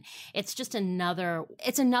coming, and it's just another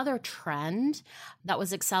trend that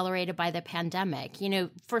was accelerated by the pandemic.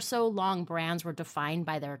 For so long, brands were defined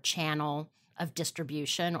by their channel of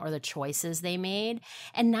distribution or the choices they made.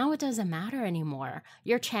 And now it doesn't matter anymore.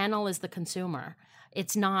 Your channel is the consumer.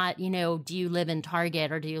 It's not, do you live in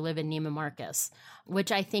Target or do you live in Neiman Marcus,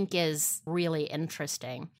 which I think is really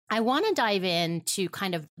interesting. I want to dive into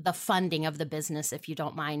kind of the funding of the business, if you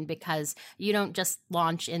don't mind, because you don't just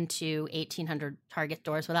launch into 1,800 Target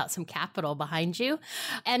doors without some capital behind you.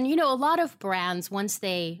 And, a lot of brands,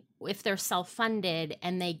 if they're self-funded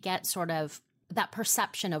and they get sort of that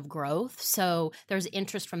perception of growth. So there's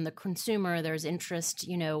interest from the consumer, there's interest,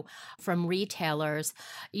 from retailers.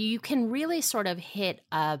 You can really sort of hit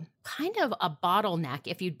a kind of a bottleneck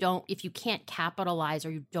if you can't capitalize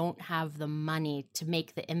or you don't have the money to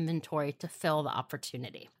make the inventory to fill the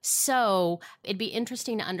opportunity. So it'd be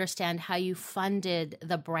interesting to understand how you funded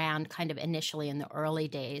the brand kind of initially in the early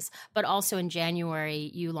days, but also in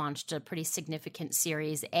January, you launched a pretty significant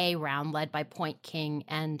Series A round led by Point King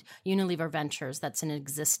and Unilever Ventures, that's an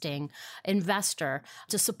existing investor,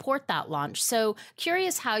 to support that launch. So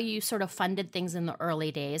curious how you sort of funded things in the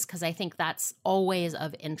early days, because I think that's always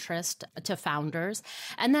of interest to founders.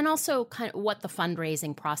 And then also kind of what the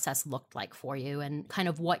fundraising process looked like for you and kind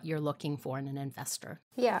of what you're looking for in an investor.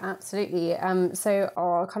 Yeah, absolutely. So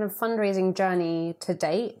our kind of fundraising journey to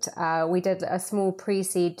date, we did a small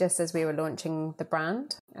pre-seed just as we were launching the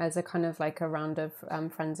brand as a kind of like a round of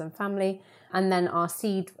friends and family. And then our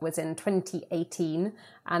seed was in 2018,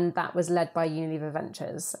 and that was led by Unilever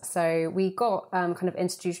Ventures. So we got kind of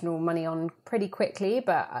institutional money on pretty quickly,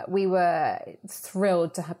 but we were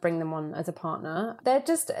thrilled to bring them on as a partner.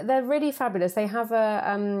 They're really fabulous. They have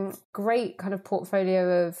a great kind of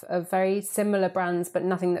portfolio of very similar brands, but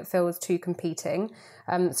nothing that feels too competing.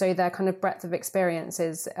 So their kind of breadth of experience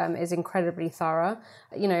is incredibly thorough.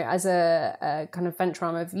 As a kind of venture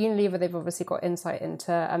arm of Unilever, they've obviously got insight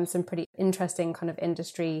into some pretty interesting kind of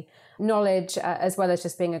industry knowledge, as well as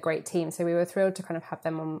just being a great team. So we were thrilled to kind of have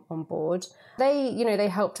them on board. They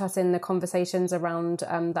helped us in the conversations around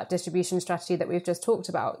that distribution strategy that we've just talked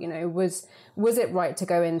about. Was it right to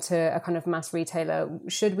go into a kind of mass retailer?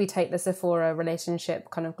 Should we take the Sephora relationship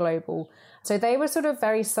kind of global? So they were sort of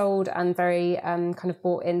very sold and very kind of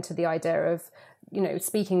bought into the idea of,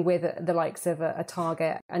 speaking with the likes of a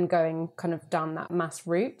Target and going kind of down that mass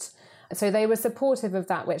route. So they were supportive of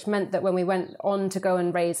that, which meant that when we went on to go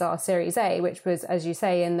and raise our Series A, which was, as you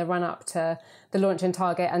say, in the run up to the launch in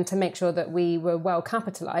Target, and to make sure that we were well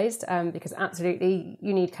capitalized, because absolutely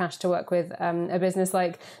you need cash to work with a business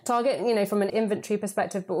like Target, from an inventory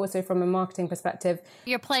perspective, but also from a marketing perspective.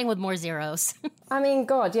 You're playing with more zeros. I mean,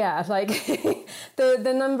 God, yeah, like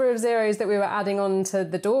the number of zeros that we were adding on to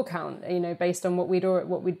the door count, based on what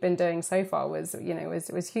we'd been doing so far was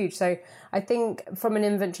huge. So I think from an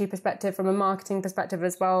inventory perspective, from a marketing perspective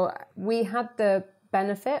as well, we had the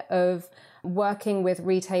benefit of working with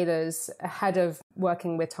retailers ahead of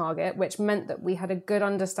working with Target, which meant that we had a good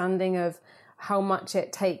understanding of how much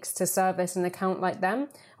it takes to service an account like them.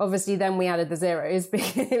 Obviously, then we added the zeros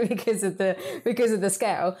because of the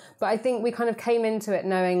scale. But I think we kind of came into it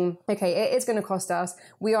knowing, okay, it is going to cost us.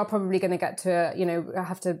 We are probably going to get to,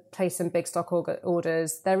 have to place some big stock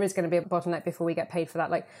orders. There is going to be a bottleneck before we get paid for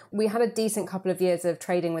that. Like, we had a decent couple of years of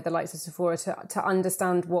trading with the likes of Sephora to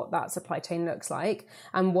understand what that supply chain looks like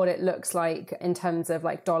and what it looks like in terms of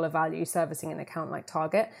like dollar value servicing an account like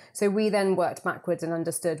Target. So we then worked backwards and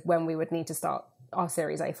understood when we would need to start our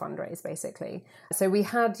Series A fundraise, basically. So we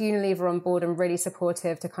had Unilever on board and really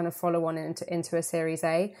supportive to kind of follow on into a Series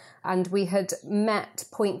A. And we had met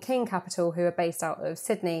Point King Capital, who are based out of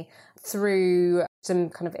Sydney, through some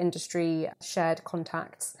kind of industry shared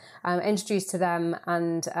contacts, introduced to them,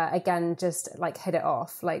 and again, just like hit it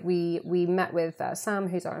off. Like we met with Sam,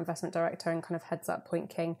 who's our investment director and kind of heads up Point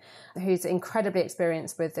King, who's incredibly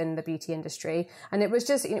experienced within the beauty industry. And it was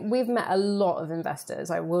just, we've met a lot of investors.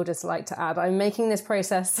 I will just like to add, I'm making this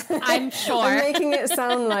process, I'm sure, I'm making it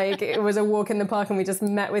sound like it was a walk in the park and we just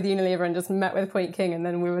met with Unilever and just met with Point King and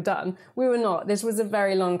then we were done. We were not. This was a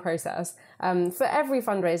very long process. For every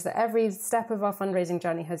fundraise, that every step of our fundraising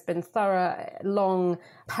journey has been thorough, long,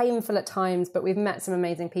 painful at times, but we've met some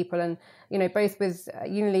amazing people. And, both with the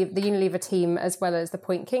Unilever team as well as the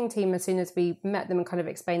Point King team, as soon as we met them and kind of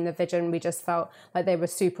explained the vision, we just felt like they were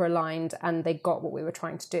super aligned and they got what we were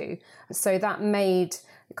trying to do. So that made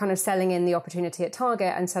kind of selling in the opportunity at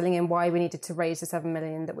Target and selling in why we needed to raise the 7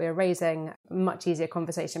 million that we were raising a much easier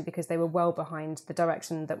conversation because they were well behind the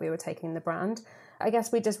direction that we were taking the brand. I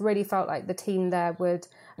guess we just really felt like the team there would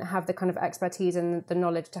have the kind of expertise and the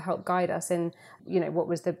knowledge to help guide us in, what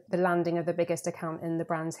was the landing of the biggest account in the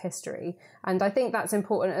brand's history. And I think that's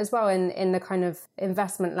important as well in the kind of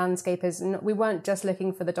investment landscape is we weren't just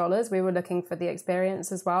looking for the dollars, we were looking for the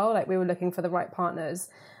experience as well. Like we were looking for the right partners.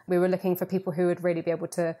 We were looking for people who would really be able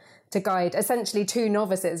to guide essentially two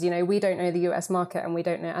novices. We don't know the US market and we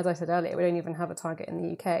don't know, as I said earlier, we don't even have a Target in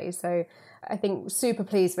the UK. So I think super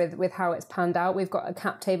pleased with how it's panned out. We've got a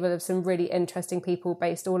cap table of some really interesting people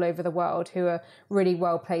based all over the world who are really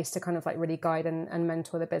well placed to kind of like really guide and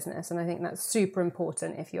mentor the business. And I think that's super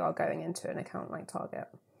important if you are going into an account like Target.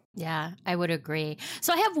 Yeah, I would agree.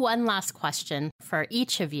 So I have one last question for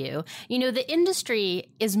each of you. The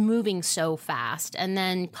industry is moving so fast, and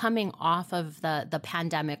then coming off of the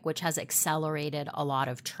pandemic, which has accelerated a lot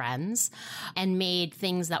of trends and made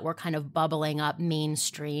things that were kind of bubbling up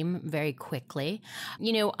mainstream very quickly.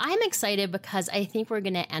 I'm excited because I think we're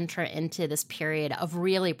going to enter into this period of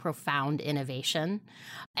really profound innovation.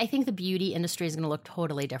 I think the beauty industry is going to look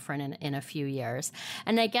totally different in a few years.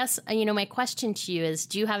 And I guess, my question to you is,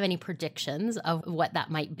 do you have any predictions of what that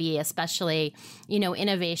might be, especially,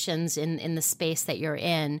 innovations in the space that you're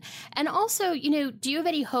in? And also, do you have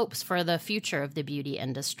any hopes for the future of the beauty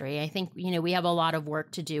industry? I think, we have a lot of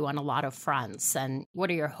work to do on a lot of fronts. And what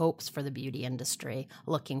are your hopes for the beauty industry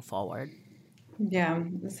looking forward? Yeah,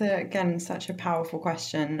 it's again such a powerful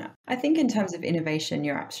question. I think in terms of innovation,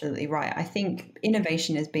 you're absolutely right. I think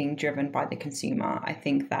innovation is being driven by the consumer. I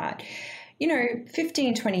think that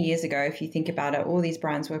 15, 20 years ago, if you think about it, all these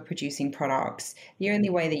brands were producing products. The only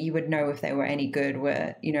way that you would know if they were any good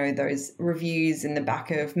were, those reviews in the back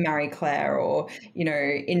of Marie Claire or,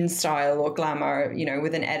 In Style or Glamour,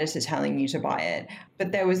 with an editor telling you to buy it.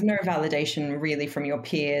 But there was no validation really from your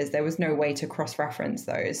peers. There was no way to cross-reference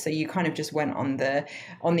those. So you kind of just went on the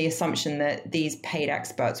assumption that these paid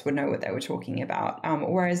experts would know what they were talking about.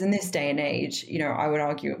 Whereas in this day and age, I would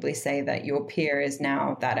arguably say that your peer is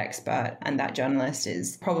now that expert and that journalist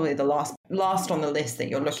is probably the last on the list that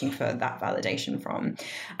you're looking for that validation from.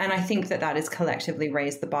 And I think that has collectively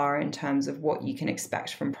raised the bar in terms of what you can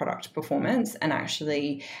expect from product performance. And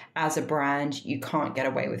actually, as a brand, you can't get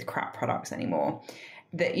away with crap products anymore.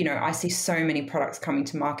 That, I see so many products coming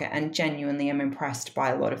to market and genuinely am impressed by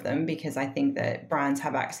a lot of them because I think that brands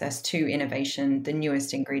have access to innovation, the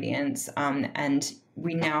newest ingredients, and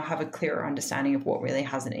we now have a clearer understanding of what really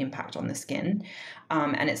has an impact on the skin.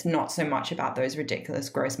 And it's not so much about those ridiculous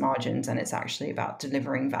gross margins, and it's actually about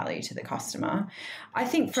delivering value to the customer. I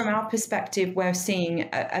think from our perspective, we're seeing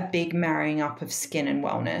a big marrying up of skin and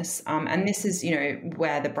wellness. And this is,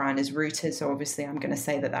 where the brand is rooted. So obviously I'm going to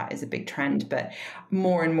say that is a big trend, but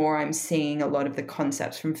more and more I'm seeing a lot of the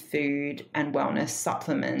concepts from food and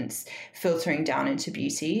wellness filtering down into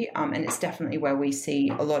beauty. And it's definitely where we see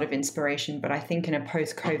a lot of inspiration. But I think in a a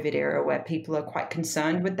post-COVID era where people are quite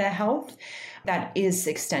concerned with their health. That is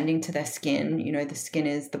extending to their skin. You know, the skin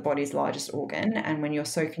is the body's largest organ. And when you're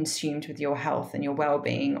so consumed with your health and your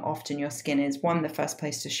well-being, often your skin is, one, the first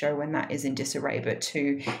place to show when that is in disarray, but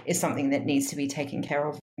two, is something that needs to be taken care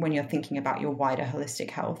of when you're thinking about your wider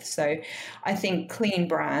holistic health. So I think clean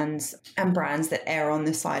brands and brands that err on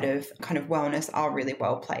the side of kind of wellness are really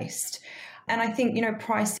well placed. And I think, you know,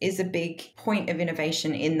 price is a big point of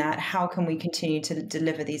innovation in that how can we continue to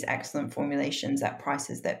deliver these excellent formulations at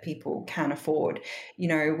prices that people can afford? You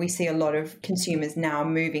know, we see a lot of consumers now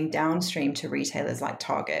moving downstream to retailers like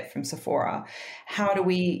Target from Sephora. How do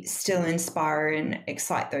we still inspire and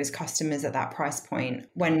excite those customers at that price point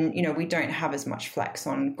when, you know, we don't have as much flex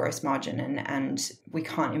on gross margin and we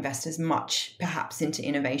can't invest as much perhaps into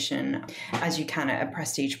innovation as you can at a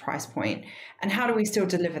prestige price point? And how do we still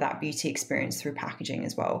deliver that beauty experience through packaging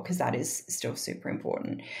as well? Because that is still super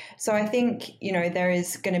important. So I think, you know, there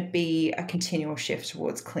is going to be a continual shift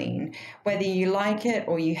towards clean. Whether you like it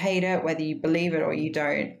or you hate it, whether you believe it or you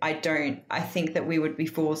don't, I think that we would be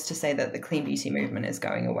fools to say that the clean beauty movement is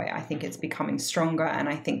going away. I think it's becoming stronger. And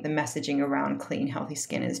I think the messaging around clean, healthy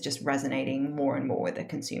skin is just resonating more and more with the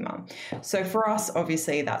consumer. So for us,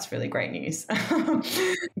 obviously, that's really great news.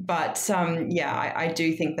 But I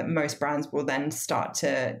do think that most brands will then start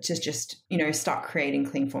to just, you know, start creating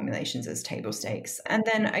clean formulations as table stakes. And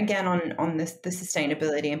then again, on the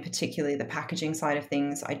sustainability and particularly the packaging side of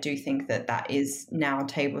things, I do think that is now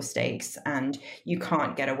table stakes, and you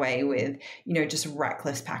can't get away with, you know, just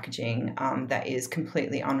reckless packaging that is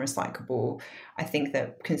completely unrecyclable. I think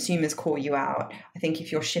that consumers call you out. I think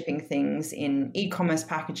if you're shipping things in e-commerce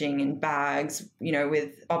packaging in bags, you know,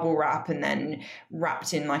 with bubble wrap and then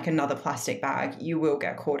wrapped in like another plastic bag, you will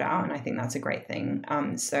get called out. And I think that's a great thing.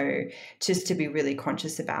 So just to be really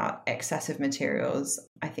conscious about excessive materials,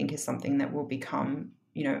 I think is something that will become,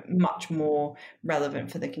 you know, much more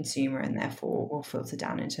relevant for the consumer and therefore will filter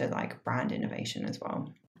down into like brand innovation as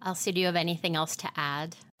well. Elsie, do you have anything else to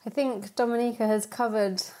add? I think Dominica has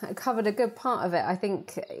covered a good part of it. I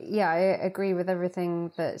think, I agree with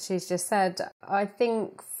everything that she's just said. I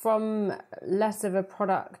think from less of a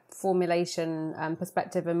product formulation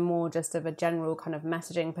perspective and more just of a general kind of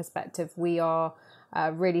messaging perspective, we are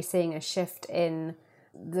really seeing a shift in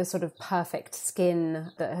the sort of perfect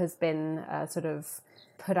skin that has been sort of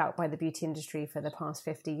put out by the beauty industry for the past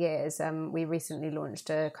 50 years. We recently launched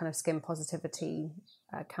a kind of skin positivity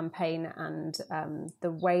campaign, and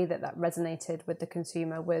the way that resonated with the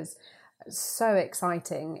consumer was so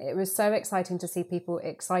exciting. It was so exciting to see people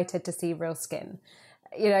excited to see real skin.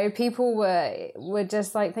 You know, people were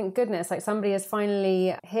just like, thank goodness, like somebody is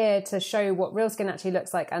finally here to show what real skin actually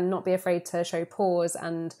looks like and not be afraid to show pores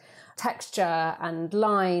and texture and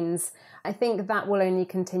lines. I think that will only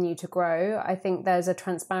continue to grow. I think there's a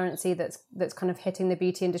transparency that's kind of hitting the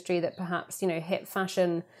beauty industry that perhaps, you know, hit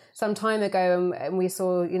fashion some time ago, and we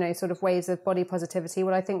saw, you know, sort of waves of body positivity.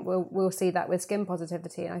 Well, I think we'll see that with skin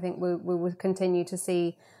positivity, and I think we will continue to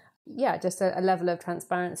see, just a level of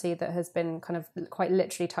transparency that has been kind of quite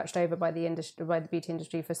literally touched over by the industry, by the beauty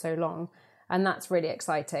industry for so long, and that's really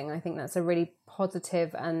exciting. I think that's a really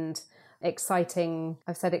positive and exciting.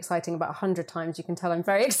 I've said exciting about 100 times. You can tell I'm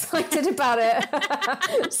very excited about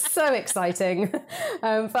it. So exciting.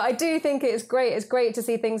 But I do think it's great. It's great to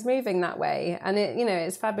see things moving that way. And it, you know,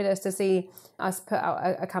 it's fabulous to see us put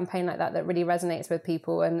out a campaign like that really resonates with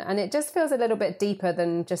people. And it just feels a little bit deeper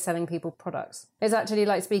than just selling people products. It's actually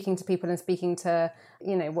like speaking to people and speaking to,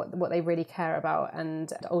 you know, what they really care about,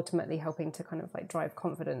 and ultimately helping to kind of like drive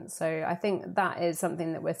confidence. So I think that is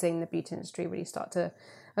something that we're seeing the beauty industry really start to,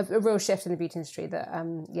 a real shift in the beauty industry that,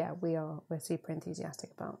 we're super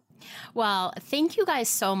enthusiastic about. Well, thank you guys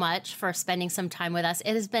so much for spending some time with us.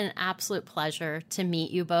 It has been an absolute pleasure to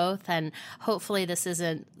meet you both, and hopefully this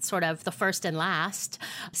isn't sort of the first and last.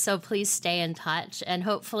 So please stay in touch, and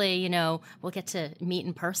hopefully, you know, we'll get to meet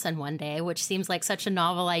in person one day, which seems like such a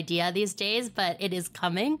novel idea these days, but it is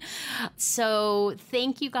coming. So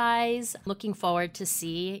thank you guys. Looking forward to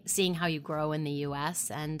seeing how you grow in the US,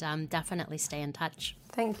 and definitely stay in touch.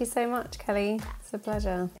 Thank you so much, Kelly. It's a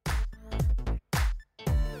pleasure.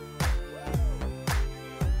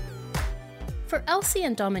 For Elsie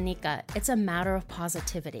and Dominica, it's a matter of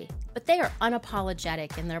positivity, but they are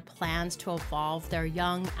unapologetic in their plans to evolve their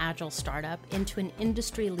young, agile startup into an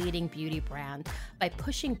industry-leading beauty brand by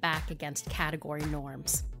pushing back against category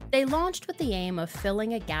norms. They launched with the aim of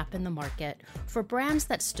filling a gap in the market for brands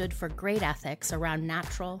that stood for great ethics around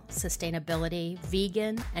natural, sustainability,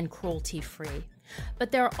 vegan, and cruelty-free.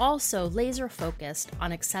 But they're also laser-focused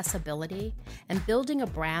on accessibility and building a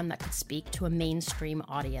brand that could speak to a mainstream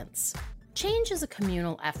audience. Change is a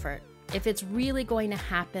communal effort. If it's really going to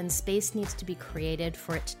happen, space needs to be created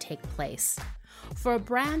for it to take place. For a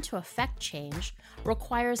brand to affect change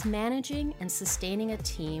requires managing and sustaining a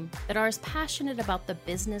team that are as passionate about the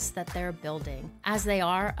business that they're building as they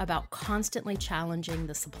are about constantly challenging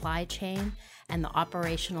the supply chain and the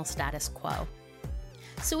operational status quo.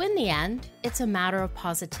 So in the end, it's a matter of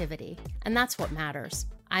positivity, and that's what matters.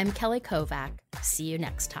 I'm Kelly Kovac. See you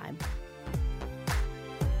next time.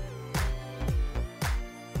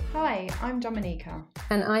 Hi, I'm Dominica.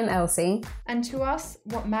 And I'm Elsie. And to us,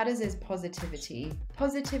 what matters is positivity.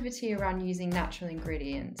 Positivity around using natural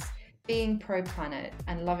ingredients, being pro-planet,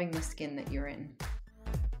 and loving the skin that you're in.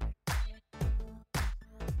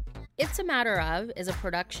 It's a Matter of is a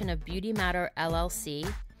production of Beauty Matter LLC.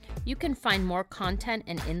 You can find more content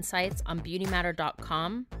and insights on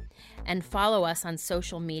beautymatter.com and follow us on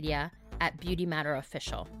social media at Beauty Matter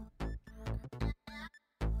Official.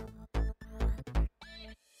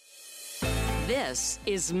 This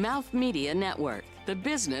is Mouth Media Network, the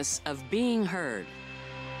business of being heard.